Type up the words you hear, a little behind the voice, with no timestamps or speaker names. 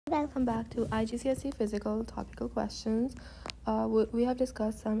Welcome back to IGCSE Physical Topical Questions. We have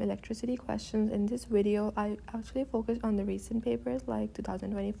discussed some electricity questions. In this video, I actually focused on the recent papers like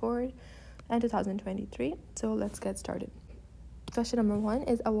 2024 and 2023. So let's get started. Question number 1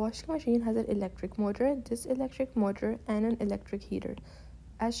 is a washing machine has an electric motor, this electric motor, and an electric heater.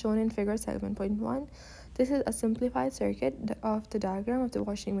 As shown in figure 7.1, this is a simplified circuit of the diagram of the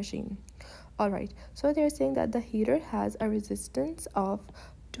washing machine. Alright, so they're saying that the heater has a resistance of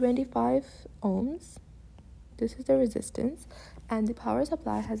 25 ohms. This is the resistance, and the power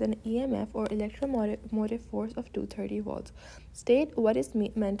supply has an EMF or electromotive force of 230 volts. State what is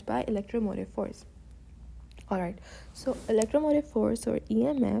meant by electromotive force. Alright, so electromotive force or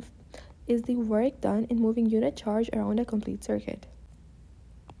EMF is the work done in moving unit charge around a complete circuit.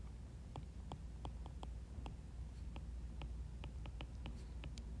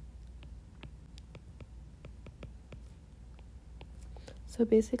 So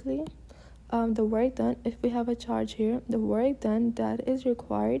basically, the work done, if we have a charge here, the work done that is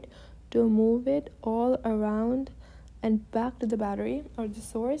required to move it all around and back to the battery or the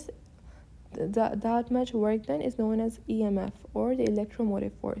source, that much work done is known as EMF or the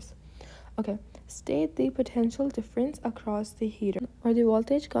electromotive force. Okay, state the potential difference across the heater or the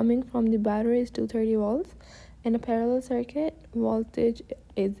voltage coming from the battery is 230 volts. In a parallel circuit, voltage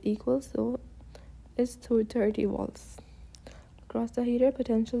is equal, so it's 230 volts. Across the heater,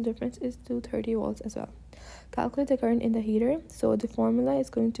 potential difference is 230 volts as well. Calculate the current in the heater. So the formula is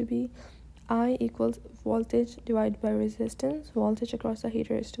going to be I equals voltage divided by resistance. Voltage across the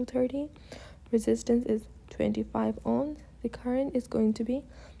heater is 230. Resistance is 25 ohms. The current is going to be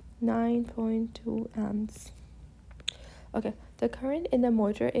 9.2 amps. Okay, the current in the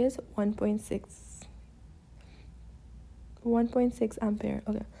motor is 1.6 ampere.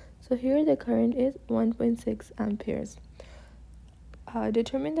 Okay, so here the current is 1.6 amperes.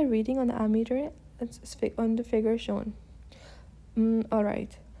 Determine the reading on the ammeter on the figure shown.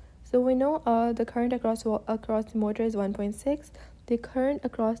 Alright, so we know the current across the motor is 1.6. The current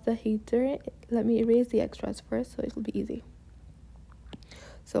across the heater, let me erase the extras first so it will be easy.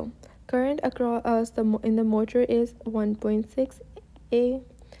 So current across in the motor is 1.6 A.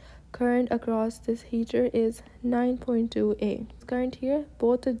 Current across this heater is 9.2 A. Current here,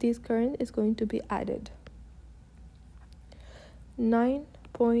 both of these current is going to be added.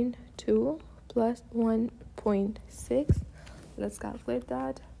 9.2 plus 1.6, let's calculate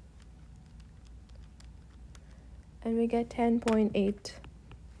that, and we get 10.8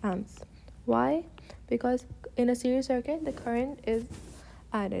 amps. Why? Because in a series circuit the current is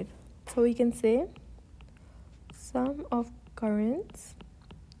added, so we can say sum of currents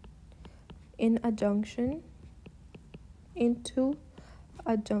in a junction into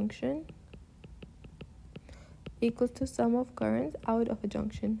a junction equals to sum of currents out of a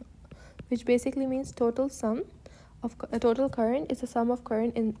junction, which basically means total sum of total current is the sum of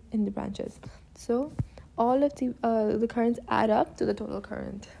current in the branches. So all of the currents add up to the total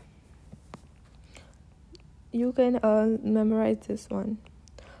current. You can memorize this one.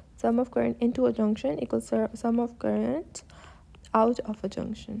 Sum of current into a junction equals sum of current out of a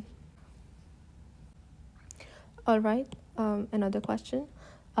junction. Alright, another question.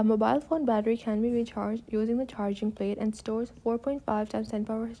 A mobile phone battery can be recharged using the charging plate and stores 4.5 times 10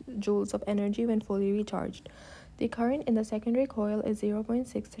 power joules of energy when fully recharged. The current in the secondary coil is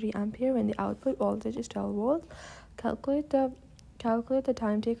 0.63 ampere when the output voltage is 12 volts. Calculate the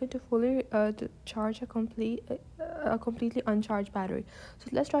time taken to fully to charge a completely uncharged battery. So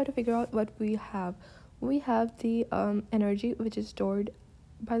let's try to figure out what we have. We have the energy which is stored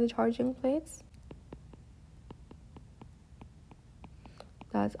by the charging plates.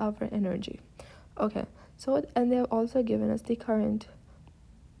 That's our energy. Okay, so and they have also given us the current.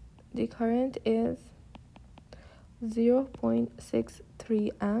 The current is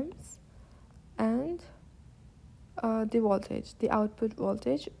 0.63 amps, and the voltage, the output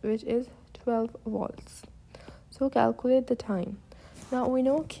voltage, which is 12 volts. So calculate the time. Now we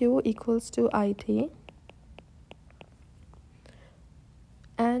know Q equals to IT,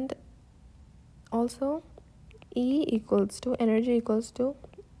 and also E equals to energy equals to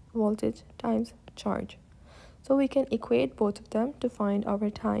voltage times charge. So we can equate both of them to find our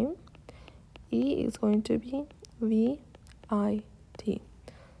time. E is going to be VIT.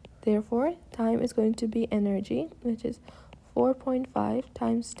 Therefore, time is going to be energy, which is 4.5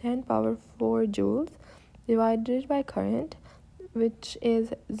 times 10 power 4 joules divided by current, which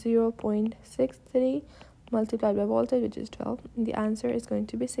is 0.63 multiplied by voltage, which is 12. And the answer is going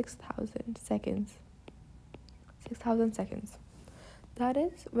to be 6,000 seconds. 6,000 seconds. That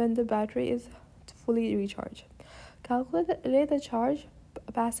is when the battery is fully recharged. Calculate the charge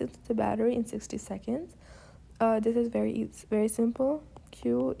passing through the battery in 60 seconds. This is very simple.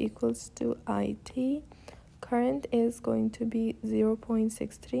 Q equals to IT. Current is going to be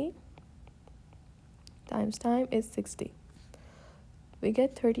 0.63 times time is 60. We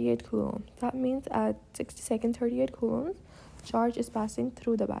get 38 coulombs. That means at 60 seconds, 38 coulombs, charge is passing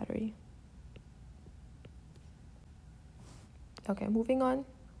through the battery. Okay, moving on.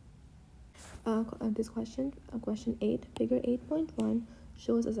 This question 8, figure 8.1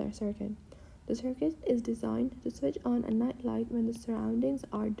 shows us our circuit. The circuit is designed to switch on a night light when the surroundings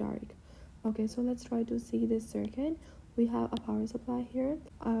are dark. Okay, so let's try to see this circuit. We have a power supply here.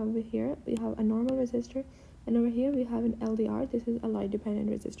 Over here we have a normal resistor, and over here we have an LDR. This is a light dependent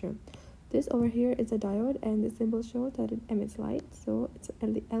resistor. This over here is a diode, and the symbol shows that it emits light, so it's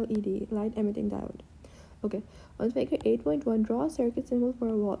LED, light emitting diode. Okay, on figure 8.1, draw a circuit symbol for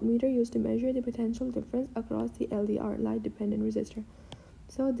a voltmeter used to measure the potential difference across the LDR, light dependent resistor.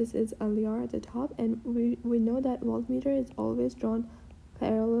 So this is LDR at the top, and we know that voltmeter is always drawn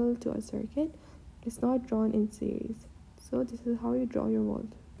parallel to a circuit. It's not drawn in series. So this is how you draw your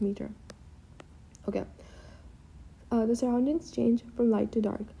voltmeter. Okay, the surroundings change from light to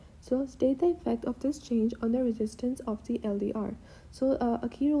dark. So state the effect of this change on the resistance of the LDR. So a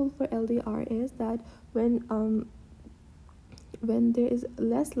key rule for LDR is that when there is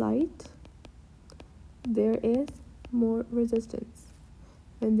less light, there is more resistance.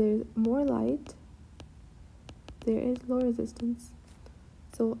 When there is more light, there is low resistance.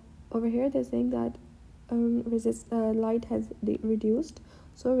 So over here they're saying that light has reduced,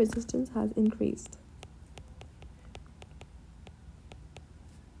 so resistance has increased.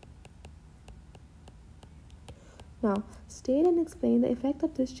 Now, state and explain the effect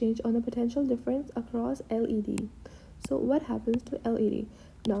of this change on the potential difference across LED. So what happens to LED?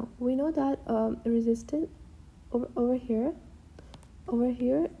 Now, we know that resistance over here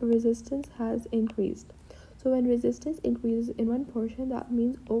resistance has increased. So when resistance increases in one portion, that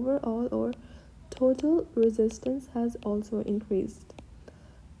means overall or total resistance has also increased.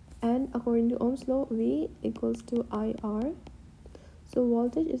 And according to Ohm's law, V equals to IR. So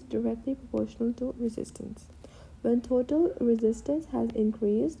voltage is directly proportional to resistance. When total resistance has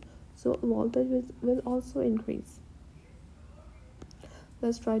increased, so voltage will also increase.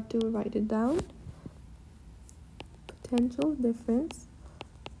 Let's try to write it down. Potential difference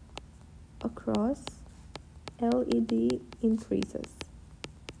across LED increases.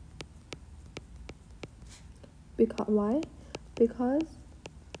 Why? Because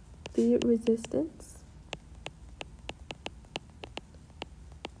the resistance,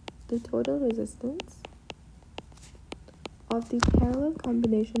 the total resistance of the parallel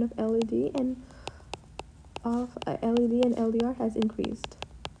combination of LED and LDR has increased.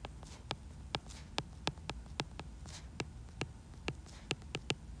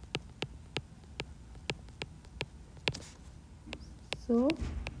 So,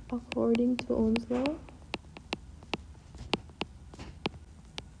 according to Ohm's law,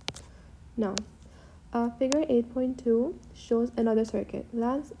 now, figure 8.2 shows another circuit.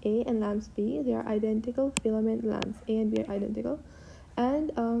 Lamps A and lamps B, they are identical filament lamps. A and B are identical,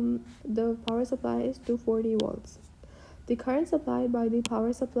 and the power supply is 240 volts. The current supplied by the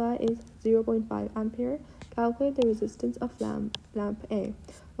power supply is 0.5 ampere. Calculate the resistance of lamp A.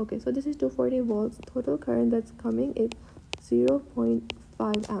 Okay, so this is 240 volts. Total current that's coming is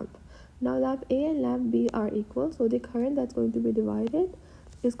 0.5 amp. Now lamp A and lamp B are equal, so the current that's going to be divided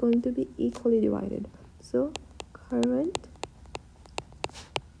is going to be equally divided. So current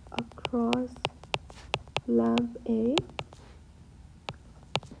across lamp A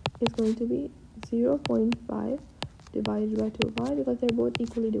is going to be 0.5 divided by 2. Why? Because they're both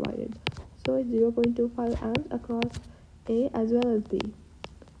equally divided. So it's 0.25 amps across A as well as B.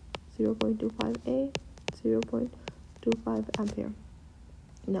 0.25 A, 0.25 ampere.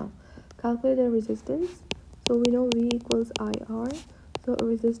 Now, calculate the resistance. So we know V equals IR. So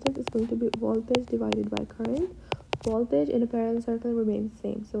resistance is going to be voltage divided by current. Voltage in a parallel circle remains the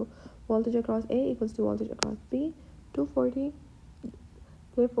same. So voltage across A equals to voltage across B, 240.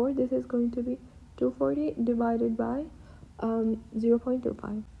 Therefore, this is going to be 240 divided by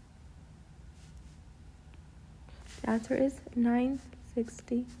 0.25. The answer is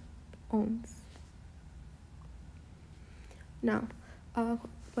 960 ohms. Now,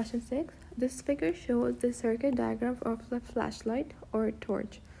 question 6. This figure shows the circuit diagram of the flashlight or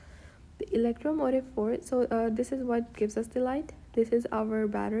torch. The electromotive force, so this is what gives us the light. This is our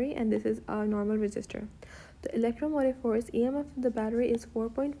battery, and this is our normal resistor. The electromotive force, EMF of the battery is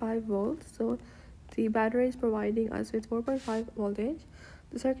 4.5 volts. So the battery is providing us with 4.5 voltage.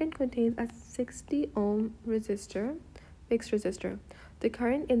 The circuit contains a 60 ohm resistor, fixed resistor. The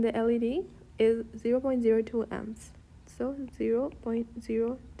current in the LED is 0.02 amps. So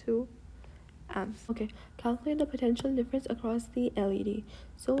 0.02 amps. Okay, calculate the potential difference across the LED.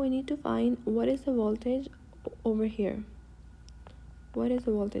 So we need to find what is the voltage over here. What is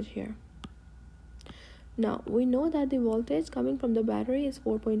the voltage here? Now we know that the voltage coming from the battery is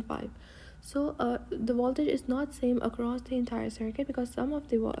 4.5. So the voltage is not same across the entire circuit because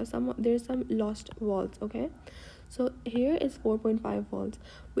there's some lost volts. Okay, so here is 4.5 volts.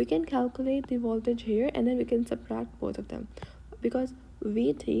 We can calculate the voltage here and then we can subtract both of them, because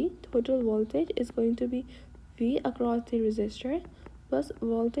VT, total voltage, is going to be V across the resistor plus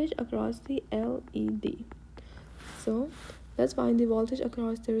voltage across the LED. So let's find the voltage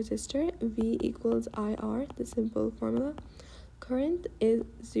across the resistor. V equals IR, the simple formula. Current is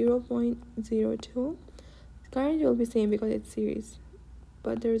 0.02. Current will be same because it's series,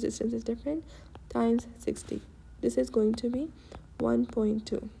 but the resistance is different, times 60. This is going to be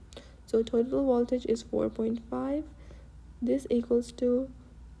 1.2. So total voltage is 4.5. This equals to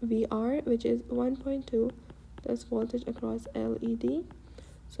VR, which is 1.2, that's voltage across LED.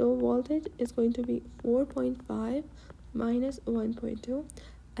 So voltage is going to be 4.5 minus 1.2,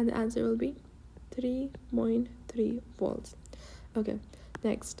 and the answer will be 3.3 volts. Okay,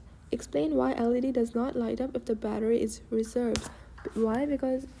 next, explain why LED does not light up if the battery is reserved. Why?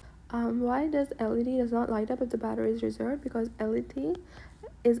 Because why does LED does not light up if the battery is reserved? Because LED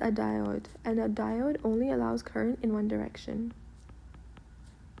is a diode, and a diode only allows current in one direction.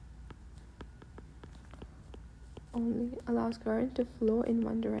 Only allows current to flow in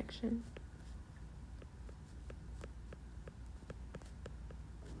one direction.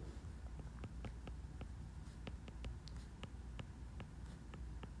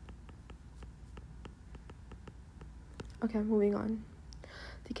 Okay, moving on.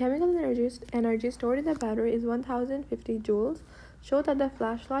 The chemical energy stored in the battery is 1050 joules. Show that the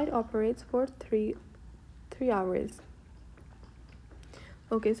flashlight operates for 3 hours.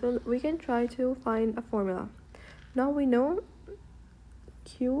 Okay, so we can try to find a formula. Now we know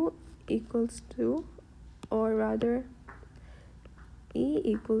Q equals to, or rather E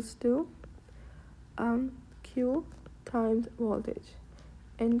equals to Q times voltage,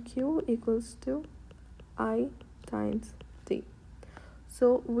 and Q equals to I times T.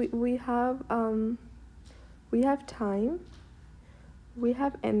 So we have time, we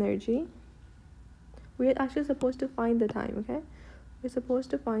have energy. We're actually supposed to find the time. Okay, we're supposed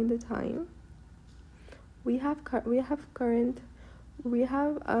to find the time. We have current, we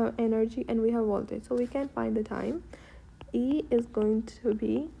have energy, and we have voltage, so we can find the time. E is going to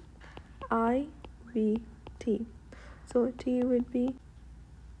be IVT. So T would be,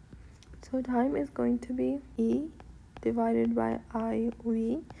 so time is going to be E divided by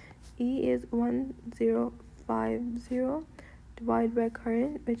IV. E is 1050 divided by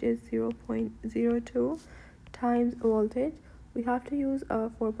current, which is 0.02, times voltage. We have to use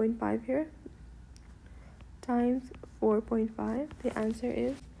 4.5 here, times 4.5. The answer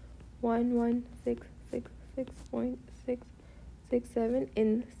is 11666.667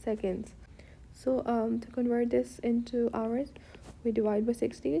 in seconds. So to convert this into hours, we divide by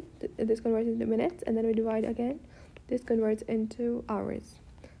 60. This converts into minutes, and then we divide again. This converts into hours.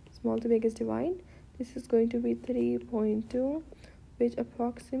 Small to biggest divide. This is going to be 3.2, which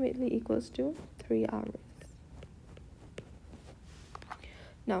approximately equals to 3 hours.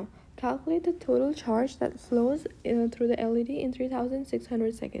 Now, calculate the total charge that flows through the LED in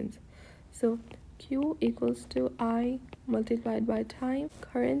 3600 seconds. So Q equals to I multiplied by time.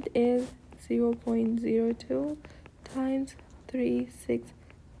 Current is 0.02 times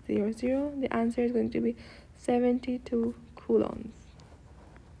 3600. The answer is going to be 72 coulombs.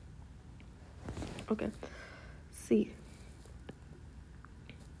 Okay, C.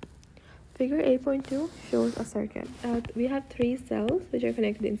 Figure 8.2 shows a circuit. We have 3 cells which are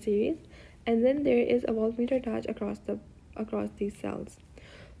connected in series, and then there is a voltmeter attached across these cells.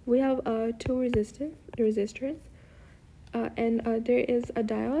 We have 2 resistors, and there is a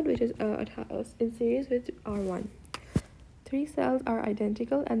diode which is in series with R1. 3 cells are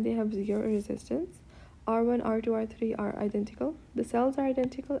identical and they have 0 resistance. R1, R2, R3 are identical. The cells are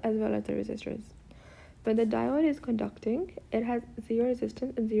identical as well as the resistors. When the diode is conducting, it has 0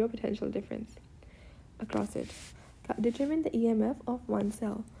 resistance and 0 potential difference across it. Determine the EMF of one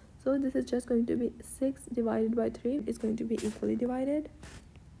cell. So this is just going to be 6 divided by 3 is going to be equally divided,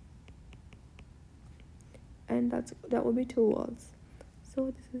 and that will be 2 volts.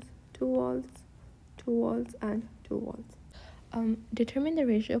 So this is 2 volts, 2 volts, and 2 volts. Determine the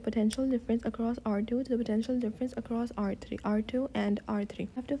ratio of potential difference across R2 to the potential difference across R2 and R3. You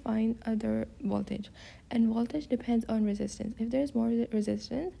have to find other voltage, and voltage depends on resistance. If there's more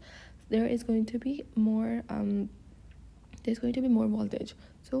resistance, there is going to be more voltage.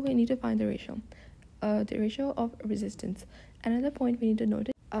 So we need to find the ratio of resistance. Another point we need to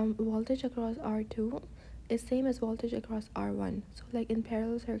notice, voltage across R2 is same as voltage across R1. So like in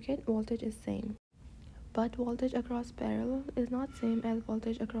parallel circuit, voltage is same. But voltage across parallel is not same as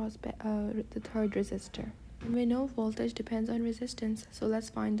voltage across the third resistor. We know voltage depends on resistance, so let's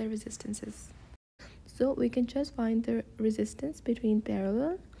find the resistances. So we can just find the resistance between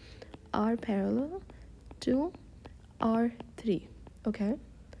R parallel to R3. Okay,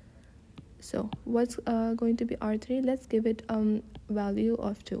 so what's going to be R3? Let's give it value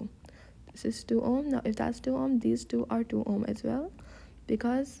of 2. This is 2 ohm. Now if that's 2 ohm, these two are 2 ohm as well,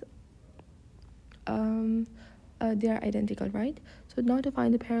 because they are identical, right? So now to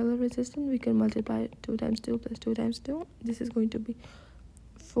find the parallel resistance, we can multiply 2 times 2 plus 2 times 2. This is going to be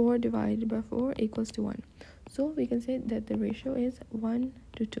 4 divided by 4 equals to 1. So we can say that the ratio is 1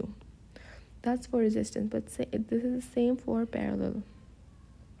 to 2. That's for resistance, but say this is the same for parallel.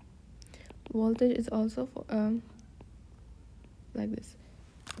 Voltage is also for like this.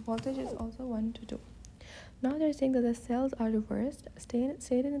 Voltage is also 1 to 2. Now they're saying that the cells are reversed.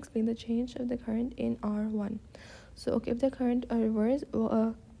 State and explain the change of the current in R1. So okay, if the current are reversed,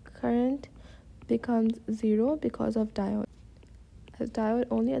 current becomes 0 because of diode, as diode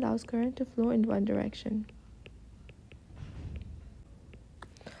only allows current to flow in one direction.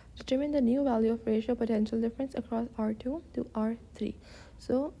 Determine the new value of ratio potential difference across R2 to R3.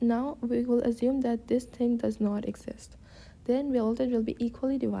 So now we will assume that this thing does not exist. Then voltage will be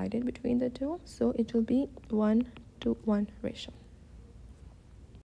equally divided between the two, so it will be 1 to 1 ratio.